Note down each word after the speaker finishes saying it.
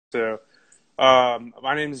So,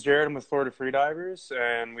 my name is Jared. I'm with Florida Freedivers,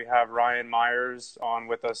 and we have Ryan Myers on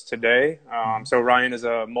with us today. So Ryan is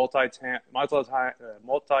a multi-time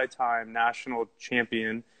national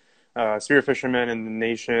champion, spearfisherman in the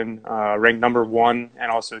nation, ranked #1,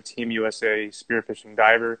 and also Team USA spearfishing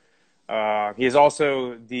diver. He is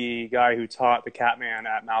also the guy who taught the Catman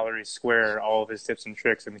at Mallory Square all of his tips and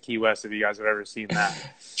tricks in the Key West, if you guys have ever seen that.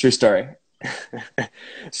 True story.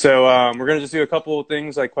 So we're going to just do a couple of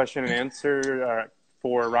things like question and answer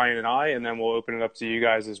for Ryan and I, and then we'll open it up to you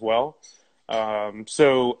guys as well.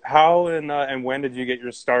 So how and when did you get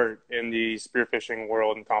your start in the spearfishing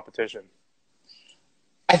world and competition?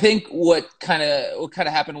 I think what kind of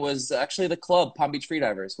happened was actually the club, Palm Beach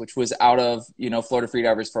Freedivers, which was out of Florida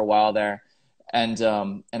Freedivers for a while there, and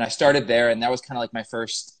I started there, and that was kind of like my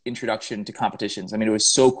first introduction to competitions. I mean, it was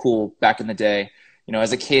so cool back in the day.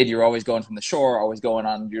 As a kid, you're always going from the shore, always going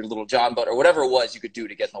on your little John boat or whatever it was you could do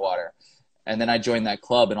to get in the water. And then I joined that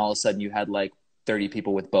club, and all of a sudden you had like 30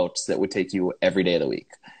 people with boats that would take you every day of the week.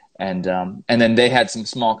 And then they had some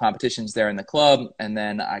small competitions there in the club, and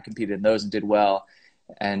then I competed in those and did well,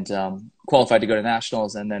 and qualified to go to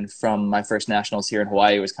nationals. And then from my first nationals here in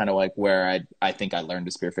Hawaii was kind of like where I think I learned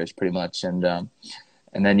to spearfish pretty much. And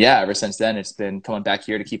then yeah, ever since then it's been coming back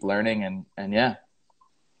here to keep learning and yeah.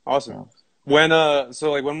 Awesome. When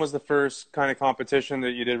was the first kind of competition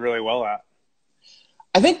that you did really well at?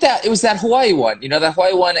 I think that it was that Hawaii one. That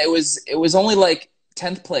Hawaii one, it was only like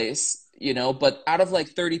 10th place, but out of like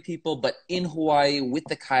 30 people, but in Hawaii with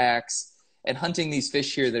the kayaks and hunting these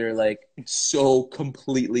fish here that are like so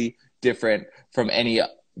completely different from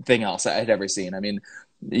anything else I had ever seen. I mean,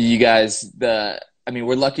 you guys, we're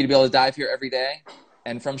lucky to be able to dive here every day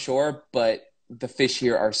and from shore, but the fish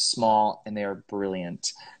here are small and they are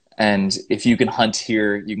brilliant. And if you can hunt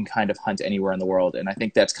here, you can kind of hunt anywhere in the world. And I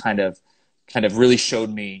think that's kind of really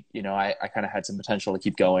showed me, I kind of had some potential to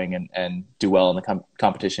keep going and do well in the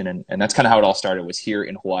competition. And that's kind of how it all started, was here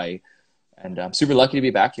in Hawaii. And I'm super lucky to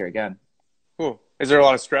be back here again. Cool. Is there a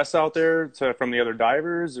lot of stress out there from the other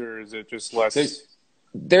divers, or is it just less?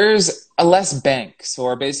 There's a less bank.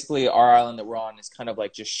 So basically our island that we're on is kind of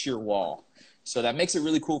like just sheer wall. So that makes it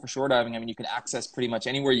really cool for shore diving. I mean, you can access pretty much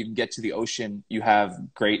anywhere you can get to the ocean. You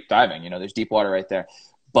have great diving. There's deep water right there,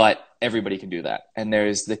 but everybody can do that. And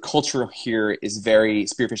the culture here is very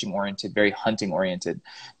spearfishing oriented, very hunting oriented.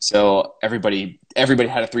 So everybody had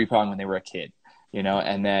a 3-prong when they were a kid,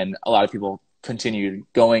 and then a lot of people continued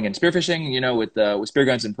going and spearfishing, with spear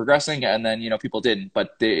guns and progressing. And then, people didn't,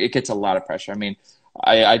 but it gets a lot of pressure. I mean,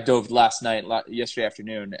 I dove yesterday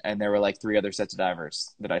afternoon, and there were like 3 other sets of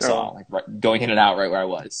divers that I saw, going in and out right where I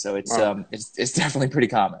was. So it's definitely pretty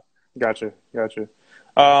common. Gotcha.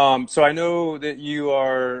 So I know that you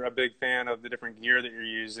are a big fan of the different gear that you're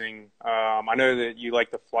using. I know that you like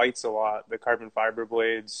the flights a lot, the carbon fiber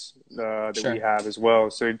blades that Sure. we have as well.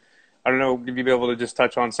 So I don't know, if you'd be able to just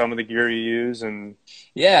touch on some of the gear you use and.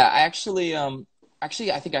 Yeah, I actually, I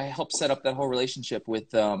think I helped set up that whole relationship with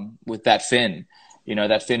that fin.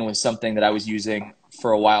 That fin was something that I was using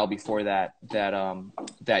for a while before that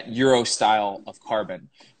Euro style of carbon,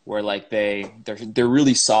 where like they're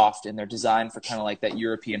really soft and they're designed for kind of like that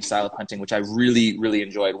European style of hunting, which I really, really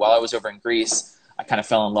enjoyed. While I was over in Greece, I kind of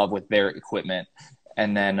fell in love with their equipment,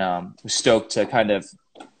 and then was stoked to kind of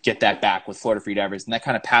get that back with Florida Freedivers, and that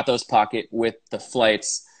kind of pathos pocket with the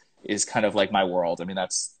flights is kind of like my world. I mean,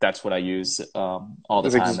 that's what I use all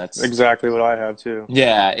the time. That's exactly what I have too.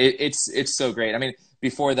 Yeah, it's so great. I mean,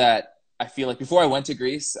 before that, I feel like before I went to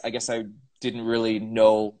Greece, I guess I didn't really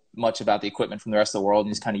know much about the equipment from the rest of the world,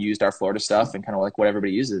 and just kind of used our Florida stuff and kind of like what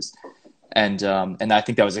everybody uses. And I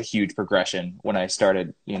think that was a huge progression when I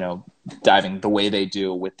started, diving the way they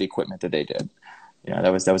do with the equipment that they did.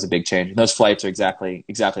 That was a big change. And those flights are exactly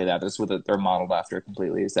that. That's what they're modeled after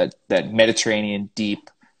completely, is that Mediterranean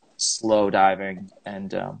deep, slow diving,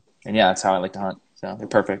 and yeah, that's how I like to hunt. So they're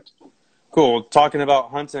perfect. Cool. Talking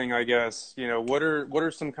about hunting, I guess, what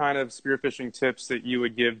are some kind of spearfishing tips that you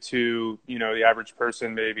would give to, the average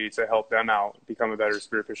person maybe to help them out become a better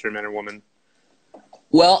spearfisherman or woman?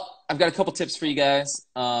 Well, I've got a couple tips for you guys.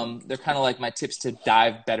 They're kind of like my tips to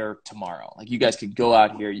dive better tomorrow. Like, you guys can go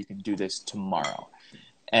out here, you can do this tomorrow.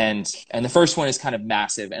 And the first one is kind of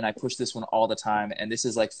massive, and I push this one all the time. And this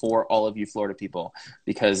is like for all of you Florida people,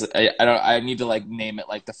 because I need to like name it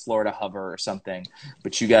like the Florida hover or something.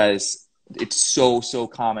 But you guys, it's so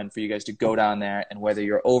common for you guys to go down there, and whether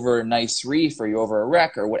you're over a nice reef or you're over a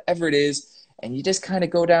wreck or whatever it is, and you just kind of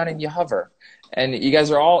go down and you hover. And you guys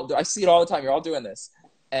I see it all the time. You're all doing this.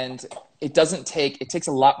 And it takes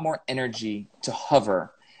a lot more energy to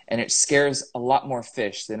hover and it scares a lot more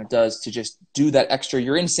fish than it does to just do that extra.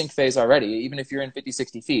 You're in sink phase already, even if you're in 50,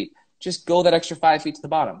 60 feet. Just go that extra 5 feet to the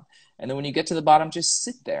bottom. And then when you get to the bottom, just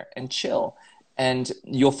sit there and chill. And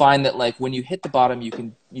you'll find that like when you hit the bottom, you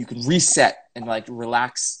can reset and like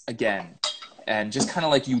relax again. And just kind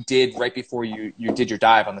of like you did right before you did your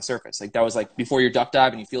dive on the surface. Like that was like before your duck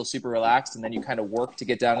dive and you feel super relaxed, and then you kind of work to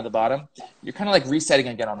get down to the bottom. You're kind of like resetting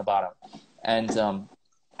again on the bottom. And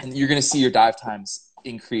you're going to see your dive times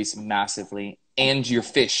increase massively, and your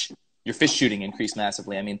fish shooting increase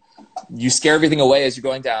massively. I mean, you scare everything away as you're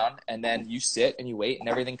going down, and then you sit and you wait, and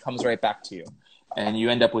everything comes right back to you. And you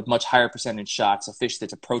end up with much higher percentage shots, a fish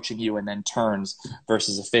that's approaching you and then turns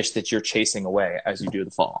versus a fish that you're chasing away as you do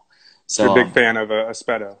the fall. So you're a big fan of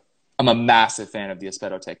Espeto. I'm a massive fan of the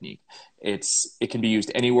Espeto technique. It can be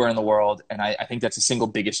used anywhere in the world, and I think that's the single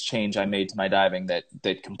biggest change I made to my diving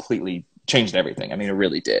that completely changed everything. I mean, it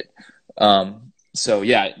really did. So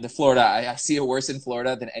yeah, the Florida, I see it worse in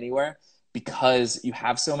Florida than anywhere because you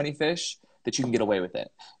have so many fish that you can get away with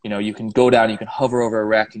it. You know, you can go down, you can hover over a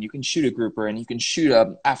wreck, and you can shoot a grouper, and you can shoot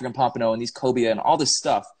a African pompano and these cobia and all this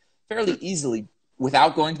stuff fairly easily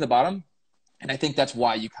without going to the bottom. And I think that's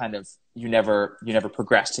why you never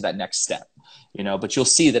progress to that next step, you know. But you'll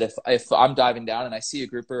see that if I'm diving down and I see a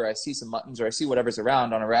grouper, or I see some muttons, or I see whatever's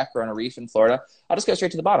around on a wreck or on a reef in Florida, I'll just go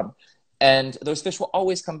straight to the bottom, and those fish will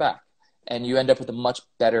always come back, and you end up with a much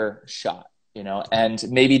better shot, you know. And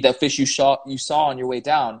maybe the fish you saw on your way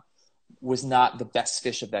down was not the best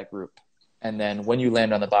fish of that group, and then when you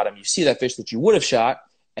land on the bottom, you see that fish that you would have shot.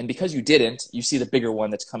 And because you didn't, you see the bigger one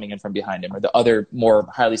that's coming in from behind him, or the other more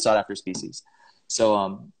highly sought after species.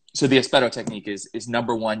 So the Espeto technique is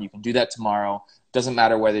number one. You can do that tomorrow. Doesn't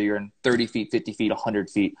matter whether you're in 30 feet, 50 feet, 100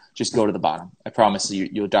 feet. Just go to the bottom. I promise you,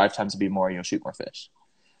 your dive times will be more, and you'll shoot more fish.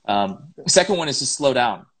 Second one is to slow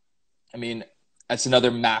down. I mean, that's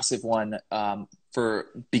another massive one for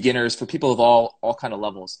beginners, for people of all kind of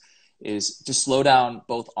levels, is to slow down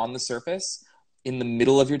both on the surface, in the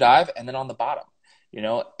middle of your dive, and then on the bottom. You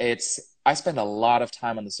know, I spend a lot of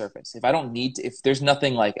time on the surface. If there's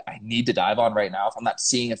nothing like I need to dive on right now, if I'm not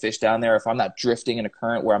seeing a fish down there, if I'm not drifting in a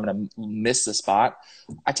current where I'm going to miss the spot,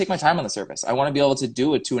 I take my time on the surface. I want to be able to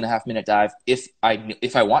do a 2.5 minute dive if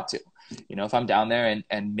I want to. You know, if I'm down there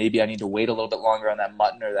and maybe I need to wait a little bit longer on that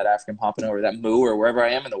mutton or that African pompano or that moo or wherever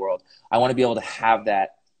I am in the world, I want to be able to have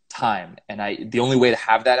that time. And the only way to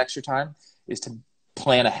have that extra time is to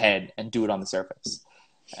plan ahead and do it on the surface.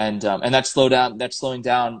 And that slowing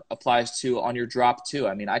down applies to on your drop too.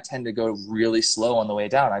 I mean, I tend to go really slow on the way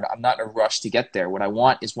down. I'm not in a rush to get there. What I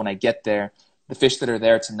want is when I get there, the fish that are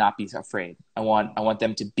there to not be afraid. I want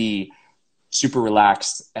them to be super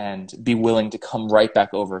relaxed and be willing to come right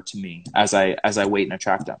back over to me as I wait and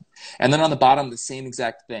attract them. And then on the bottom, the same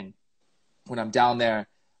exact thing. When I'm down there,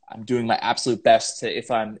 I'm doing my absolute best to, if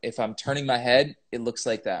I'm turning my head, it looks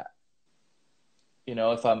like that. You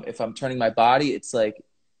know, if I'm turning my body, it's like,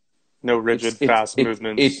 no rigid, fast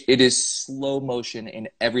movements. It is slow motion in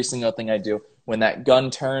every single thing I do. When that gun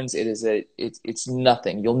turns, it's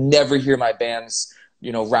nothing. You'll never hear my bands,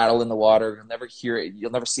 you know, rattle in the water. You'll never hear it. You'll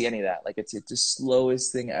never see any of that. Like it's the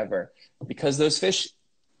slowest thing ever. Because those fish,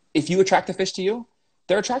 if you attract the fish to you,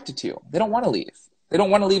 they're attracted to you. They don't want to leave. They don't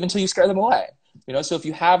want to leave until you scare them away. You know, so if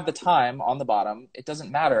you have the time on the bottom, it doesn't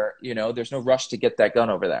matter. You know, there's no rush to get that gun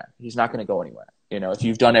over there. He's not going to go anywhere. You know, if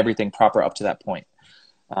you've done everything proper up to that point.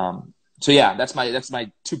 So yeah, that's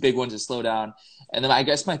my two big ones, is slow down. And then I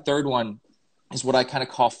guess my third one is what I kind of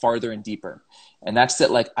call farther and deeper. And that's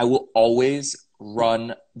that, like, I will always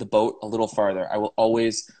run the boat a little farther. I will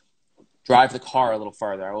always drive the car a little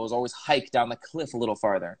farther. I will always hike down the cliff a little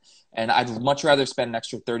farther. And I'd much rather spend an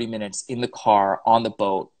extra 30 minutes in the car, on the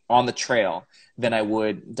boat, on the trail, than I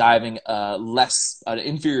would diving an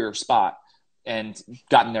inferior spot and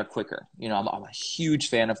gotten there quicker. You know, I'm a huge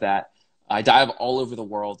fan of that. I dive all over the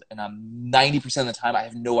world, and 90% of the time I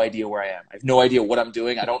have no idea where I am. I have no idea what I'm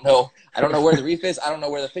doing. I don't know where the reef is. I don't know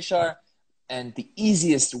where the fish are. And the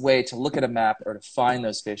easiest way to look at a map or to find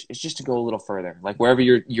those fish is just to go a little further. Like wherever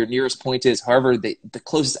your nearest point is, however the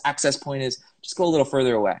closest access point is, just go a little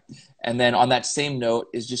further away. And then on that same note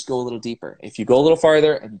is just go a little deeper. If you go a little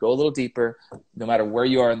farther and go a little deeper, no matter where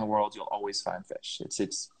you are in the world, you'll always find fish.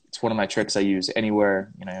 It's one of my tricks I use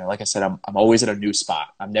anywhere. You know, like I said, I'm always at a new spot.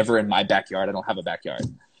 I'm never in my backyard. I don't have a backyard.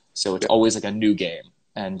 So it's always like a new game.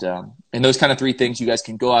 And those kind of three things, you guys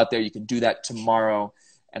can go out there. You can do that tomorrow,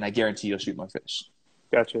 and I guarantee you'll shoot more fish.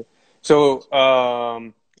 Gotcha. So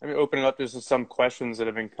let me open it up. There's some questions that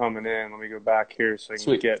have been coming in. Let me go back here so I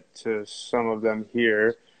can get to some of them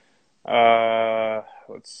here.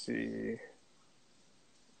 Let's see.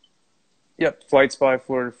 Yep, flights by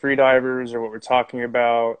Florida Freedivers are what we're talking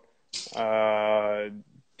about. Uh,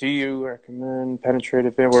 do you recommend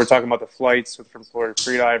penetrative fin? We're talking about the flights from Florida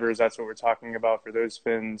Freedivers. That's what we're talking about for those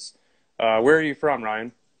fins. Where are you from,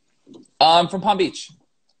 Ryan? From Palm Beach.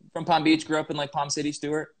 From Palm Beach, grew up in like Palm City,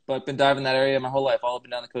 Stewart, but been diving that area my whole life, all up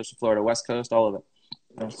and down the coast of Florida, West Coast, all of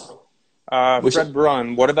it. Fred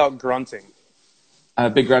Brunn, what about grunting? I'm a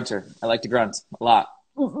big grunter. I like to grunt a lot.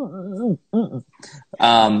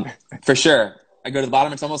 For sure. I go to the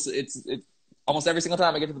bottom. It's almost every single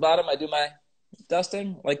time I get to the bottom, I do my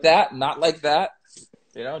dusting like that, not like that.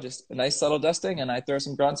 You know, just a nice subtle dusting, and I throw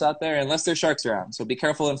some grunts out there, unless there's sharks around. So be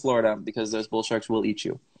careful in Florida because those bull sharks will eat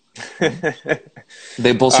you.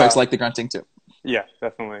 The bull sharks like the grunting too. Yeah,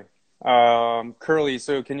 definitely. Curly,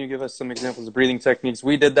 so can you give us some examples of breathing techniques?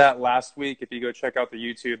 We did that last week. If you go check out the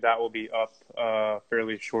YouTube, that will be up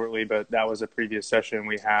fairly shortly, but that was a previous session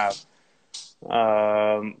we have.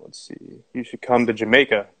 Let's see. You should come to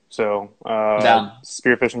Jamaica. So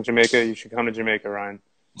Spearfishing Jamaica, you should come to Jamaica, Ryan.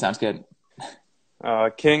 Sounds good.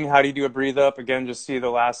 King, how do you do a breathe up? Again, just see the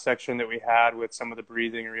last section that we had with some of the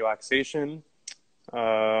breathing and relaxation.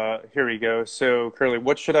 Here we go. So, Curly,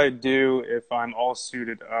 what should I do if I'm all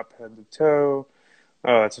suited up head to toe?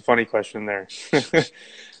 Oh, that's a funny question there.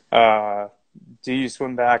 Do you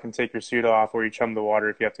swim back and take your suit off, or you chum the water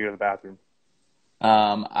if you have to go to the bathroom?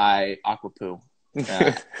 I aqua poo.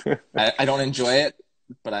 I don't enjoy it,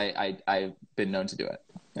 but I've been known to do it.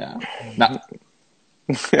 Yeah.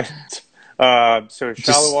 So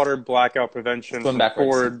shallow water blackout prevention. Swim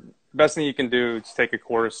backwards. Best thing you can do is take a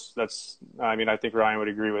course. I think Ryan would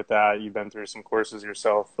agree with that. You've been through some courses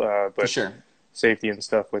yourself, but for sure. Safety and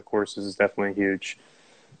stuff with courses is definitely huge.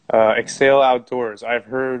 Exhale outdoors. I've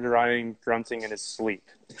heard Ryan grunting in his sleep.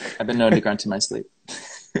 I've been known to grunt in my sleep.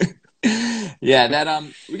 Yeah,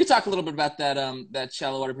 we could talk a little bit about that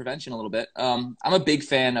shallow water prevention a little bit. I'm a big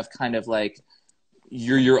fan of kind of like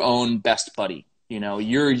you're your own best buddy. You know,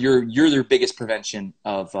 you're their biggest prevention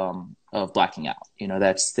of blacking out. You know,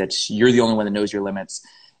 that's you're the only one that knows your limits.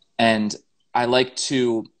 And I like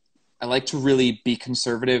to really be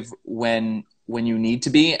conservative when you need to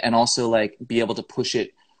be, and also like be able to push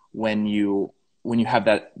it when you have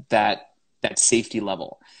that safety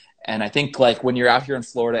level. And I think like when you're out here in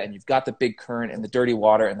Florida and you've got the big current and the dirty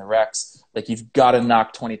water and the wrecks, like you've got to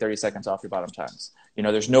knock 20, 30 seconds off your bottom times. You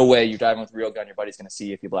know, there's no way you're diving with a real gun, your buddy's going to see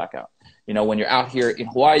you if you black out. You know, when you're out here in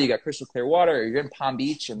Hawaii, you got crystal clear water, or you're in Palm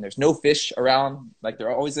Beach and there's no fish around, like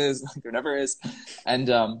there always is, like there never is. And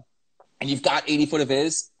you've got 80 foot of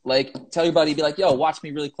viz, like tell your buddy, be like, yo, watch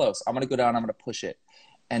me really close. I'm going to go down, I'm going to push it.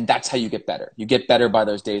 And that's how you get better. You get better by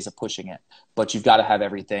those days of pushing it, but you've got to have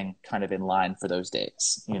everything kind of in line for those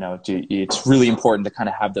days. You know, it's really important to kind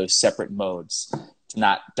of have those separate modes to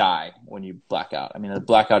not die when you black out. I mean, the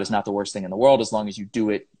blackout is not the worst thing in the world as long as you do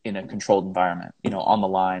it in a controlled environment, you know, on the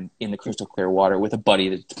line, in the crystal clear water with a buddy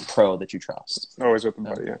that's pro that you trust. Always with a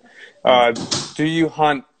buddy, yeah. Do you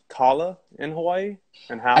hunt kala in Hawaii,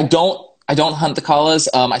 and how? I don't hunt the kalas.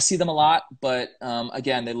 I see them a lot, but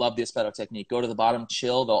again, they love the espeto technique. Go to the bottom,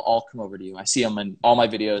 chill, they'll all come over to you. I see them in all my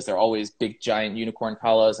videos. They're always big, giant unicorn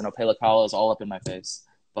kalas and opala kalas all up in my face.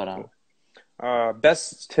 But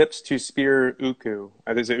best tips to spear uku.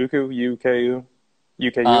 Is it uku? U-K-U?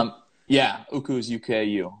 U-K-U? Yeah, uku is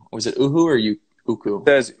U-K-U. Was it uhu or uku?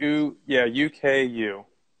 There's U-K-U.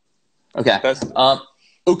 Okay.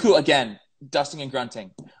 Uku, again, dusting and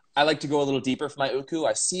grunting. I like to go a little deeper for my uku.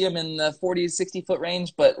 I see them in the 40 to 60 foot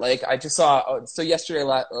range, but like I just saw, so yesterday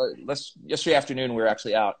afternoon we were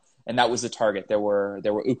actually out, and that was the target. There were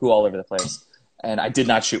uku all over the place, and I did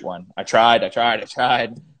not shoot one. I tried.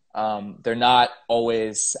 They're not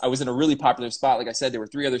always, I was in a really popular spot. Like I said, there were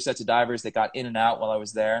 3 other sets of divers that got in and out while I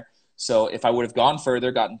was there. So if I would have gotten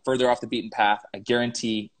further off the beaten path, I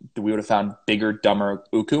guarantee that we would have found bigger, dumber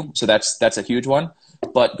uku. So that's a huge one.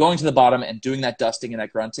 But going to the bottom and doing that dusting and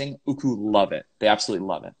that grunting, uku love it. They absolutely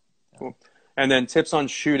love it. Cool. And then tips on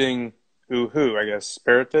shooting uhu, I guess,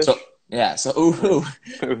 parrotfish? So uhu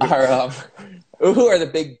are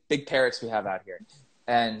the big parrots we have out here.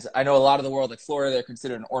 And I know a lot of the world, like Florida, they're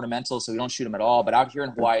considered an ornamental, so we don't shoot them at all. But out here in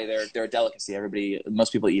Hawaii, they're a delicacy.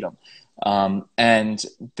 Most people eat them. And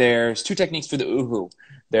there's 2 techniques for the uhu.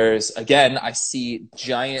 There's, again, I see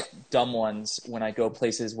giant dumb ones when I go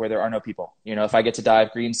places where there are no people. You know, if I get to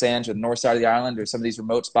dive green sands or the north side of the island or some of these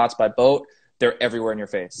remote spots by boat, they're everywhere in your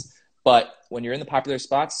face. But when you're in the popular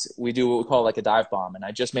spots, we do what we call like a dive bomb. And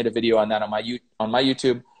I just made a video on that on my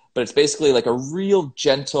YouTube. But it's basically like a real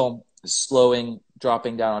gentle slowing,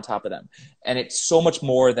 dropping down on top of them. And it's so much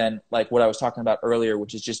more than like what I was talking about earlier,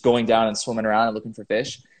 which is just going down and swimming around and looking for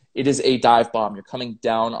fish. it is a dive bomb. You're coming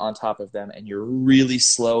down on top of them, and you're really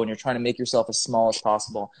slow, and you're trying to make yourself as small as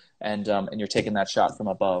possible, and you're taking that shot from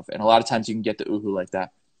above. And a lot of times you can get the uhu like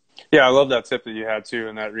that. Yeah, I love that tip that you had too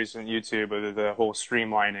in that recent YouTube of the whole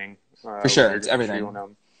streamlining. For sure, it's everything.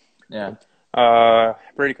 Yeah.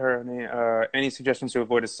 Brady Carney, any suggestions to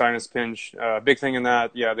avoid a sinus pinch? Big thing in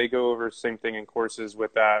that, yeah, they go over the same thing in courses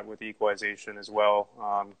with that, with equalization as well.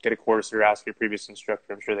 Get a course or ask your previous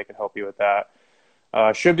instructor. I'm sure they can help you with that.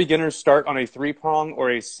 Should beginners start on a 3-prong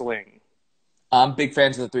or a sling? I'm big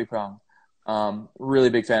fans of the 3-prong. Really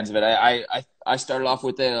big fans of it. I started off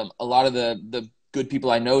with it. A lot of the good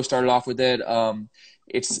people I know started off with it.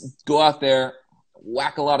 It's go out there,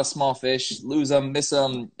 whack a lot of small fish, lose them, miss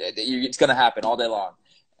them. It's going to happen all day long.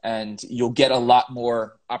 And you'll get a lot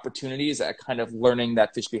more opportunities at kind of learning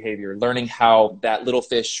that fish behavior, learning how that little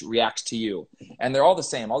fish reacts to you. And they're all the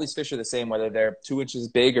same. All these fish are the same, whether they're 2 inches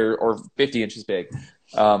big or 50 inches big.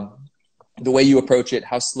 The way you approach it,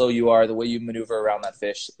 how slow you are, the way you maneuver around that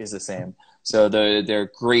fish is the same. So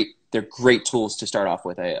they're great tools to start off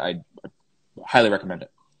with. I highly recommend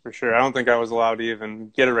it. For sure. I don't think I was allowed to even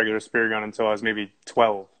get a regular spear gun until I was maybe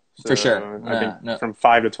 12. So for sure. I think from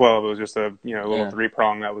 5 to 12, it was just a little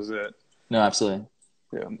 3-prong. That was it. No, absolutely.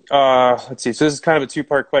 Yeah. Let's see. So this is kind of a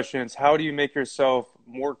 2-part question. It's how do you make yourself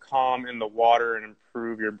more calm in the water and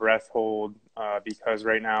improve your breath hold? Because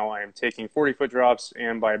right now I am taking 40-foot drops,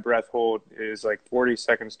 and my breath hold is like 40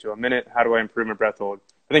 seconds to a minute. How do I improve my breath hold?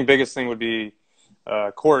 I think biggest thing would be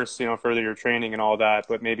course, further your training and all that,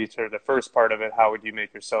 but maybe sort of the first part of it, how would you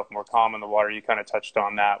make yourself more calm in the water? You kind of touched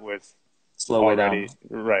on that with slow way down.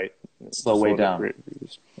 Right. Slow way down.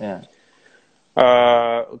 Yeah.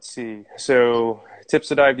 Let's see. So tips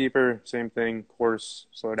to dive deeper, same thing, course,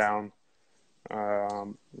 slow down.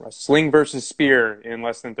 Sling versus spear in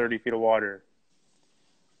less than 30 feet of water.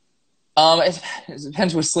 It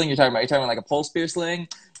depends what sling you're talking about. You're talking about like a pole spear sling,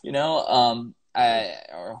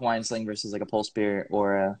 or Hawaiian sling versus like a pole spear,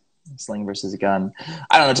 or a sling versus a gun.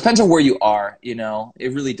 I don't know. It depends on where you are,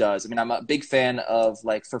 It really does. I mean, I'm a big fan of,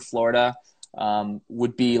 like, for Florida,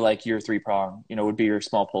 would be like your 3-prong, would be your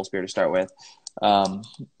small pole spear to start with.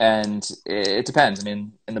 And it depends. I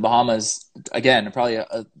mean, in the Bahamas, again, probably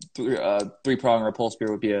a 3-prong or a pole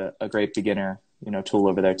spear would be a great beginner, tool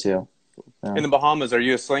over there too. In the Bahamas, are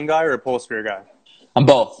you a sling guy or a pole spear guy? I'm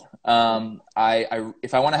both.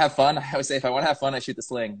 If I want to have fun, I always say if I want to have fun, I shoot the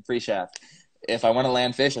sling, free shaft. If I want to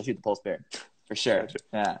land fish, I'll shoot the pole spear, for sure. Gotcha.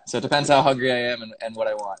 Yeah. So it depends how hungry I am and what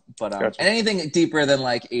I want. But gotcha. And anything deeper than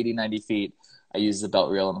like 80, 90 feet, I use the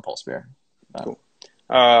belt reel and the pole spear. Cool.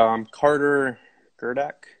 Carter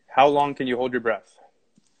Gerdak, how long can you hold your breath?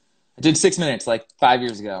 I did 6 minutes like 5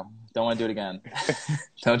 years ago. Don't want to do it again.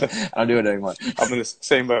 I don't do it anymore. I'm in the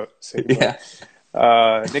same boat. Yeah.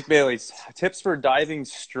 Nick Bailey's tips for diving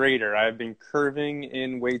straighter. I've been curving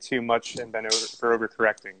in way too much and been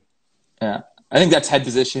overcorrecting. Yeah, I think that's head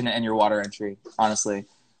position and your water entry. Honestly,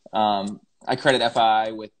 I credit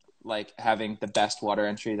FI with like having the best water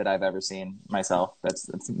entry that I've ever seen myself.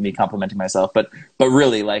 That's me complimenting myself. But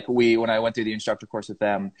really, like when I went through the instructor course with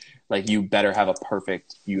them, like you better have a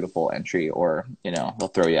perfect, beautiful entry, or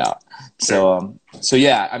they'll throw you out. So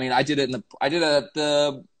yeah, I mean, I did it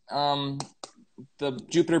the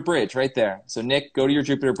Jupiter Bridge right there. So Nick, go to your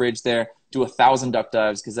Jupiter Bridge there, do 1,000 duck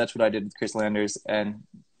dives, because that's what I did with Chris Landers, and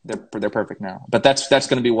they're perfect now. But that's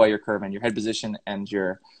going to be why you're curving, your head position and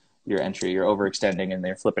your entry. You're overextending and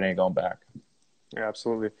they're flipping and going back. Yeah,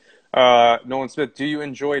 absolutely. Nolan Smith, do you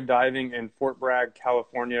enjoy diving in Fort Bragg,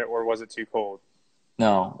 California, or was it too cold?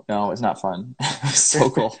 No, it's not fun. It was so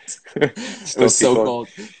cold. It was so cold.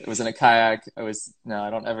 It was in a kayak. I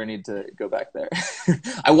don't ever need to go back there.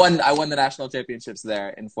 I won the national championships there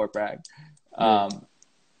in Fort Bragg,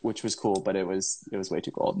 which was cool, but it was way too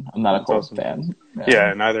cold. I'm not a cold fan.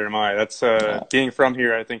 Yeah, neither am I. That's being from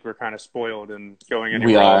here, I think we're kind of spoiled, and going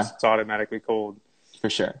anywhere else, it's automatically cold. For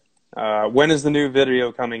sure. When is the new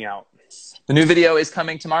video coming out? The new video is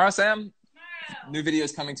coming tomorrow, Sam. New video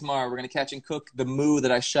is coming tomorrow. We're going to catch and cook the moo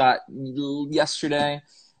that I shot yesterday,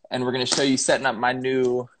 and we're going to show you setting up my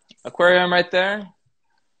new aquarium right there.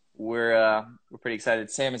 We're pretty excited.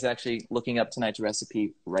 Sam is actually looking up tonight's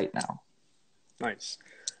recipe right now. Nice.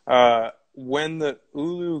 When the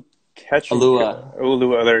Ulu catch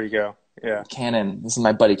Ulua, there you go. Yeah. Cannon. This is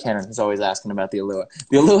my buddy Cannon. He's always asking about the Ulua.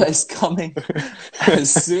 The Ulua is coming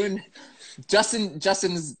as soon.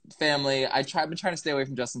 Justin's family. I've been trying to stay away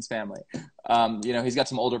from Justin's family. He's got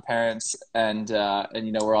some older parents, and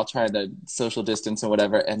we're all trying to social distance and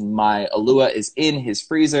whatever. And my Ulua is in his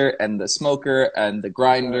freezer, and the smoker and the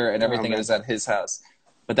grinder and everything is at his house.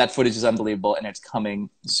 But that footage is unbelievable, and it's coming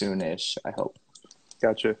soonish, I hope.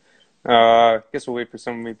 Gotcha. I guess we'll wait for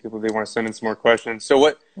some people they want to send in some more questions.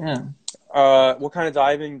 So Yeah. what kind of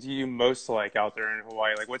diving do you most like out there in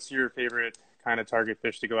Hawaii? Like, what's your favorite kind of target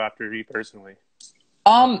fish to go after you personally?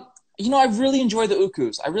 Um, I really enjoy the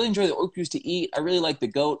ukus. I really enjoy the ukus to eat. I really like the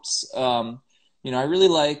goats. I really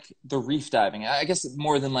like the reef diving. I guess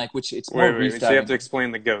more than like which it's more reef Wait. So you have to diving.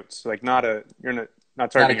 explain the goats. Like, you're not Not a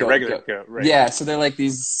targeting a goat, a regular goat. goat, right? Yeah, so they're like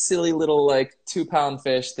these silly little like 2 pound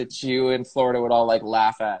fish that you in Florida would all like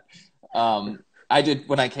laugh at. I did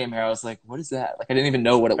when I came here. I was like, "What is that?" Like I didn't even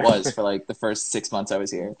know what it was for like the first 6 months I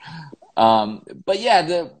was here. But yeah,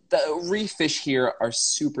 the reef fish here are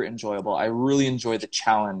super enjoyable. I really enjoy the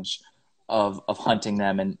challenge of hunting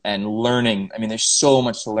them and learning. I mean, there's so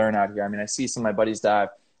much to learn out here. I mean, I see some of my buddies dive,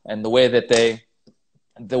 and the way that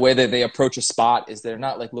they approach a spot is they're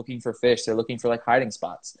not like looking for fish. They're looking for like hiding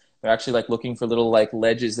spots. They're actually like looking for little like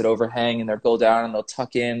ledges that overhang, and they'll go down and they'll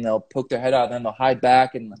tuck in, they'll poke their head out, and then they'll hide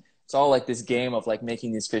back, and it's all like this game of like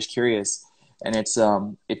making these fish curious. And it's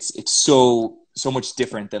so much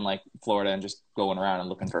different than like Florida and just going around and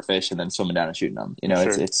looking for fish and then swimming down and shooting them.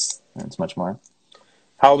 It's Sure. it's much more.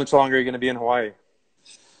 How much longer are you going to be in Hawaii?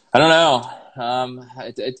 I don't know.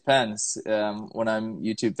 It depends. When I'm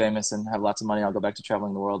YouTube famous and have lots of money, I'll go back to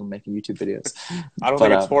traveling the world and making YouTube videos. I don't But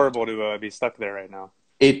think it's horrible to be stuck there right now.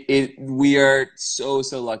 we are so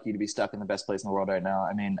lucky to be stuck in the best place in the world right now.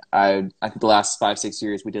 I mean, I think the last 5 6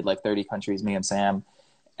 years we did like 30 countries, me and Sam,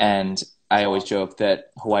 and I always joke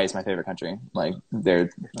that Hawaii is my favorite country. Like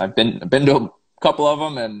I've been to a couple of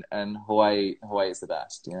them, and Hawaii is the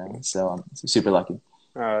best. So I'm super lucky.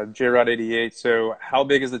 JRod88. So, how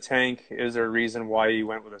big is the tank? Is there a reason why you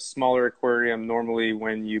went with a smaller aquarium? Normally,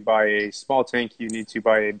 when you buy a small tank, you need to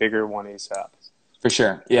buy a bigger one ASAP. For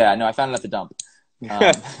sure. Yeah, no, I found it at the dump.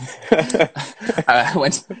 Um, I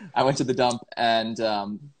went to the dump and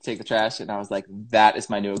take the trash, and I was like, that is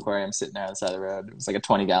my new aquarium sitting there on the side of the road. It was like a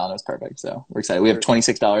 20-gallon. It was perfect. So we're excited. We have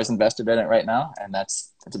 $26 invested in it right now, and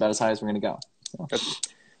that's about as high as we're gonna go. So.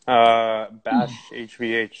 Bash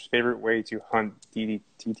HVH, favorite way to hunt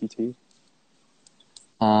DTT?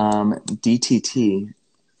 DTT.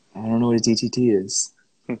 I don't know what a DTT is.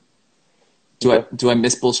 Okay. Do I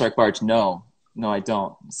miss bull shark barge? No, I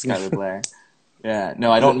don't. Skylar Blair. Yeah,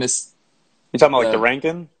 no, I don't miss. You talking about like the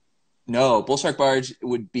Rankin? No, bull shark barge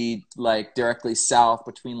would be like directly south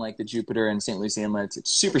between like the Jupiter and St. Lucie inlets. It's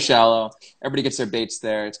super shallow. Everybody gets their baits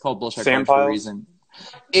there. It's called bull shark barge for a reason.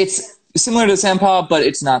 It's similar to Sandpile, but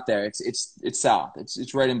it's not there. It's south.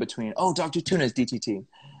 It's right in between. Oh, Dr. Tuna is DTT.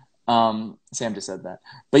 Sam just said that.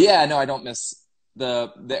 But yeah, no, I don't miss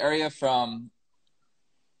the area from,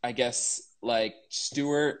 I guess, like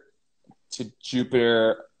Stewart to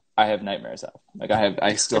Jupiter. I have nightmares of. Like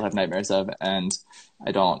I still have nightmares of, and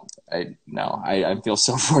I feel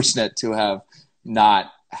so fortunate to have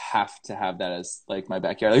not have to have that as like my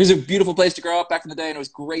backyard. Like, it was a beautiful place to grow up back in the day, and it was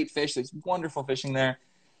great fish. There's wonderful fishing there,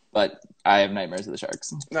 but I have nightmares of the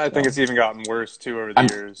sharks. I think it's even gotten worse too over the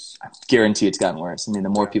years. I guarantee it's gotten worse. I mean, the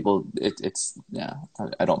more people, it's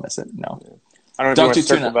I don't miss it. No. Yeah. I don't know if you want to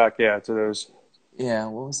circle back, to those. Yeah,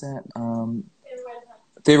 what was that?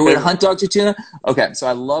 Favorite way to hunt dogtooth tuna? Okay, so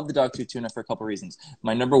I love the dogtooth tuna for a couple reasons.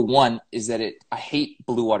 My number one is that I hate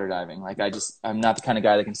blue water diving. Like I'm not the kind of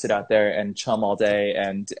guy that can sit out there and chum all day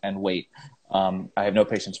and wait. I have no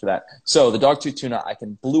patience for that. So the dogtooth tuna, I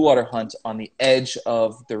can blue water hunt on the edge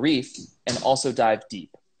of the reef and also dive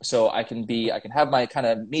deep. So I can have my kind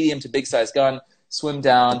of medium to big size gun, swim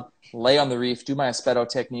down, lay on the reef, do my espeto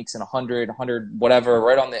techniques in 100, whatever,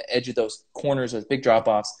 right on the edge of those corners, those big drop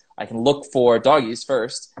offs. I can look for doggies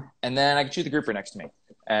first, and then I can shoot the grouper next to me.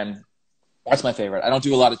 And that's my favorite. I don't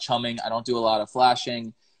do a lot of chumming. I don't do a lot of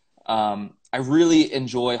flashing. I really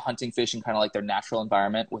enjoy hunting fish in kind of like their natural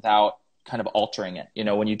environment without kind of altering it.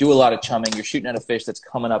 When you do a lot of chumming, you're shooting at a fish that's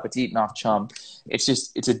coming up, it's eating off chum. It's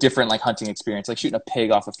a different like hunting experience, like shooting a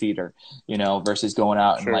pig off a feeder, versus going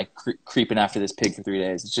out and like creeping after this pig for 3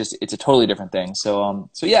 days. It's a totally different thing. So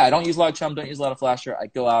yeah, I don't use a lot of chum, don't use a lot of flasher. I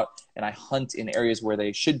go out and I hunt in areas where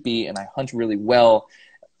they should be, and I hunt really well,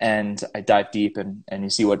 and I dive deep, and you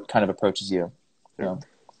see what kind of approaches you.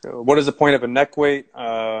 So what is the point of a neck weight?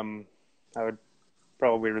 I would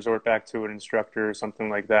probably resort back to an instructor or something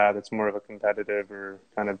like that. That's more of a competitive or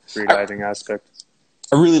kind of freediving aspect.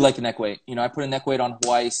 I really like the neck weight. I put a neck weight on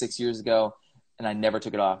Hawaii 6 years ago, and I never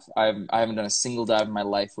took it off. I haven't done a single dive in my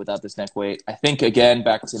life without this neck weight. I think, again,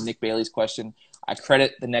 back to Nick Bailey's question, I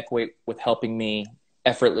credit the neck weight with helping me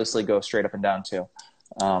effortlessly go straight up and down too.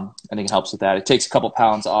 I think it helps with that. It takes a couple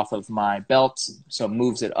pounds off of my belt, so it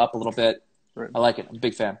moves it up a little bit. Right. I like it. I'm a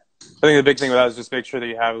big fan. I think the big thing with that is just make sure that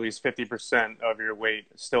you have at least 50% of your weight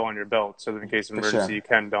still on your belt, so that in case of For emergency, sure. you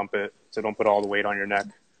can dump it. So don't put all the weight on your neck.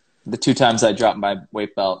 The 2 times I dropped my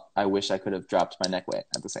weight belt, I wish I could have dropped my neck weight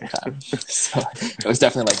at the same time. So it was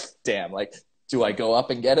definitely like, damn, like, do I go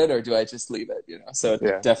up and get it or do I just leave it? You know, so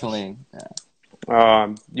Yeah. definitely, yeah.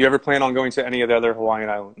 You ever plan on going to any of the other Hawaiian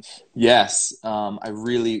islands? Yes, I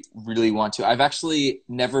really, really want to. I've actually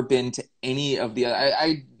never been to any of the.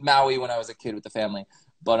 I Maui when I was a kid with the family,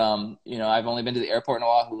 but you know, I've only been to the airport in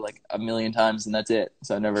Oahu like a million times, and that's it.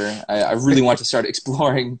 So I've never. I really want to start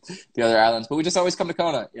exploring the other islands, but we just always come to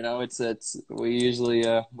Kona. You know, it's we usually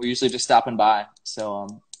just stopping by. So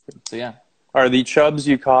yeah. Are the chubs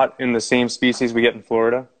you caught in the same species we get in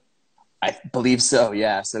Florida? I believe so,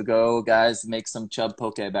 yeah. So go, guys, make some chub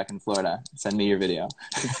poke back in Florida. Send me your video.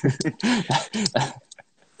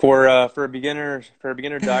 For a beginner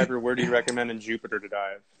diver, where do you recommend in Jupiter to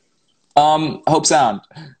dive? Hope Sound.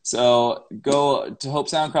 So go to Hope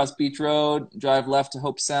Sound, cross Beach Road, drive left to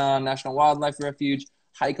Hope Sound National Wildlife Refuge,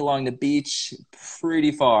 hike along the beach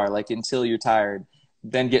pretty far, like until you're tired.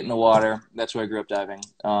 Then get in the water. That's where I grew up diving.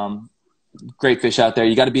 Great fish out there.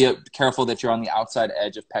 You got to be careful that you're on the outside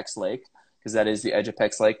edge of Peck's Lake because that is the edge of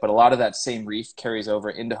Peck's Lake. But a lot of that same reef carries over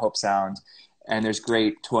into Hope Sound, and there's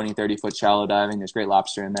great 20, 30-foot shallow diving. There's great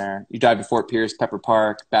lobster in there. You dive to Fort Pierce, Pepper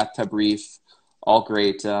Park, Bathtub Reef, all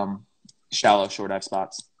great shallow shore dive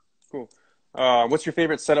spots. Cool. What's your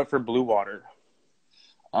favorite setup for blue water?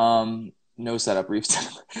 No setup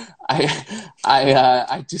reefs.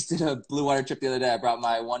 I just did a blue water trip the other day. I brought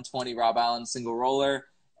my 120 Rob Allen single roller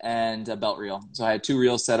and a belt reel. So I had 2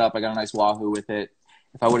 reels set up. I got a nice wahoo with it.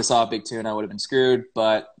 If I would have saw a big tune, I would have been screwed.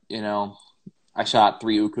 But, you know, I shot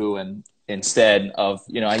 3 uku and instead of,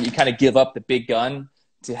 you know, you kind of give up the big gun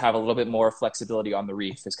to have a little bit more flexibility on the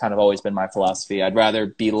reef. It's kind of always been my philosophy. I'd rather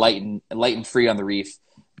be light and free on the reef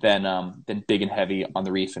than big and heavy on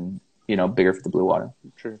the reef and, you know, bigger for the blue water.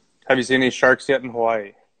 True. Have you seen any sharks yet in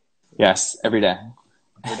Hawaii? Yes, every day.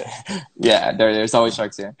 Every day. Yeah, there's always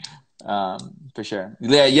sharks here. For sure.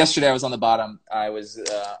 Yeah, yesterday I was on the bottom. I was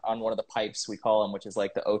on one of the pipes, we call them, which is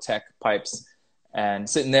like the OTEC pipes, and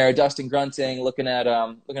sitting there dusting, grunting, looking at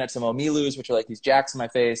some omilus, which are like these jacks in my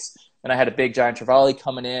face. And I had a big giant trevally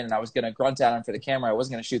coming in, and I was gonna grunt at him for the camera. I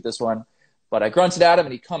wasn't gonna shoot this one, but I grunted at him,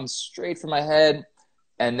 and he comes straight for my head,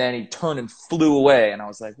 and then he turned and flew away. And I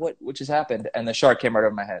was like, "What just happened?" And the shark came right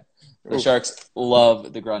over my head. The sharks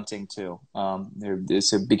love the grunting too.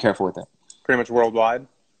 So be careful with it. Pretty much worldwide.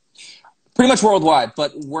 Pretty much worldwide,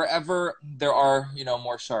 but wherever there are, you know,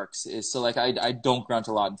 more sharks is so like I don't grunt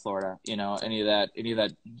a lot in Florida, you know, any of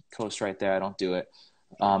that coast right there, I don't do it.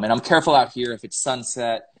 And I'm careful out here if it's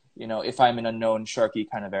sunset, you know, if I'm in a known sharky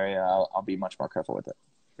kind of area, I'll be much more careful with it.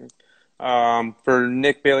 For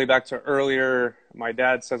Nick Bailey, back to earlier, my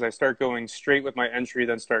dad says I start going straight with my entry,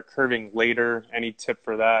 then start curving later. Any tip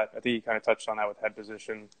for that? I think you kind of touched on that with head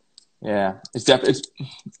position. Yeah, it's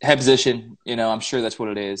head position. You know, I'm sure that's what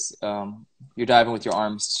it is. You're diving with your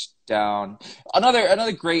arms down.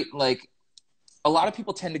 Another great, like, a lot of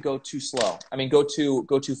people tend to go too slow. I mean, go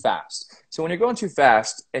too fast. So when you're going too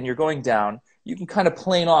fast and you're going down, you can kind of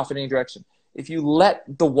plane off in any direction. If you let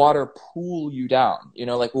the water pull you down, you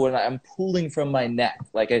know, like when I'm pulling from my neck,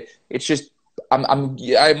 like it's just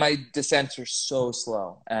my descents are so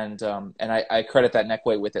slow, and I credit that neck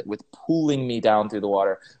weight with pulling me down through the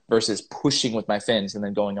water versus pushing with my fins and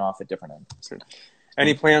then going off at different ends.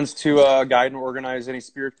 Any plans to guide and organize any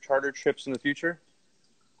Spirit charter trips in the future?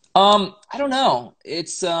 I don't know.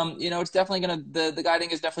 It's you know, it's definitely the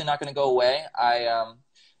guiding is definitely not gonna go away.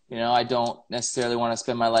 You know, I don't necessarily want to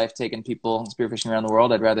spend my life taking people spearfishing around the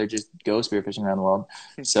world. I'd rather just go spearfishing around the world.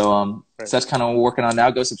 So, Right. so that's kind of what we're working on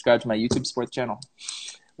now. Go subscribe to my YouTube Sports channel.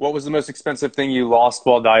 What was the most expensive thing you lost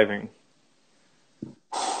while diving?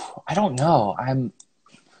 I don't know. I'm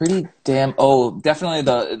pretty damn. Oh, definitely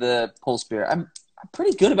the pole spear. I'm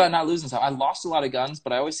pretty good about not losing. So I lost a lot of guns,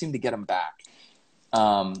 but I always seem to get them back.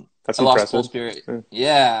 That's I lost impressive. pole spear.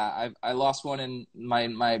 Yeah, I lost one in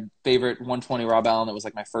my favorite 120 Rob Allen. That was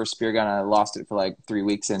like my first spear gun. I lost it for like 3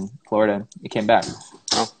 weeks in Florida. It came back.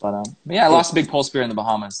 Oh. But yeah, I lost a big pole spear in the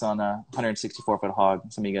Bahamas on a 164-foot hog.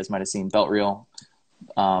 Some of you guys might have seen belt reel,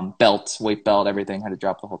 weight belt, everything. Had to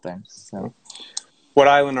drop the whole thing. So. What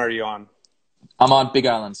island are you on? I'm on Big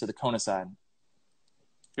Island, so the Kona side.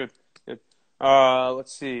 Good.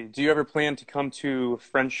 Let's see. Do you ever plan to come to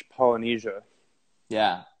French Polynesia?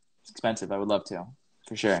 Yeah. It's expensive. I would love to,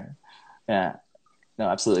 for sure. Yeah, no,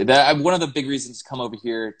 absolutely. One of the big reasons to come over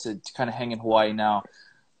here to kind of hang in Hawaii now,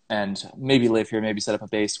 and maybe live here, maybe set up a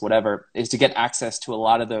base, whatever, is to get access to a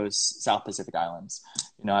lot of those South Pacific islands.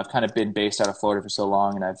 I've kind of been based out of Florida for so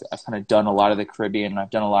long, and I've kind of done a lot of the Caribbean, and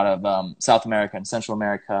I've done a lot of South America and Central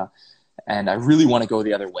America, and I really want to go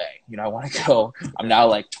the other way. I want to go. I'm now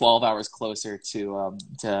like 12 hours closer to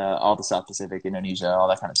all the South Pacific, Indonesia, all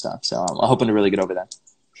that kind of stuff. So I'm hoping to really get over that.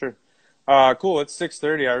 Sure. Cool. It's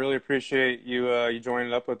 6:30. I really appreciate you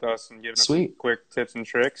joining up with us and giving us some quick tips and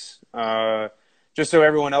tricks. Just so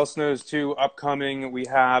everyone else knows, too, upcoming, we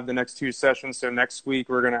have the next 2 sessions. So next week,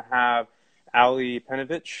 we're going to have Ali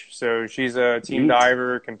Penovich. So she's a team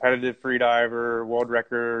diver, competitive free diver, world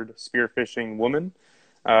record spearfishing woman.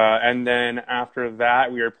 And then after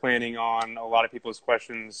that, we are planning on a lot of people's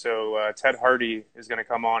questions. So Ted Hardy is going to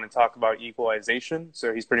come on and talk about equalization.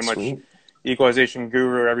 So he's pretty much equalization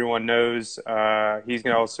guru everyone knows. He's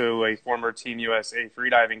also a former Team USA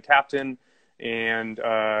freediving captain, and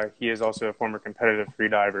he is also a former competitive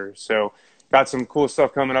freediver. So got some cool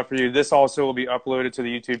stuff coming up for you. This also will be uploaded to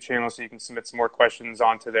the YouTube channel, so you can submit some more questions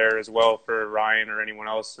onto there as well for Ryan or anyone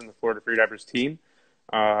else in the Florida Freedivers team.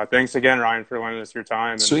 Thanks again, Ryan, for lending us your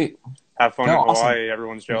time. And have fun in Hawaii. Awesome.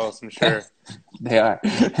 Everyone's jealous, I'm sure. They are.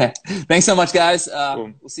 Thanks so much, guys.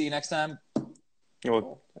 Cool. We'll see you next time.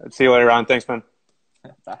 We'll see you later on. Thanks, man.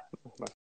 Bye. Bye.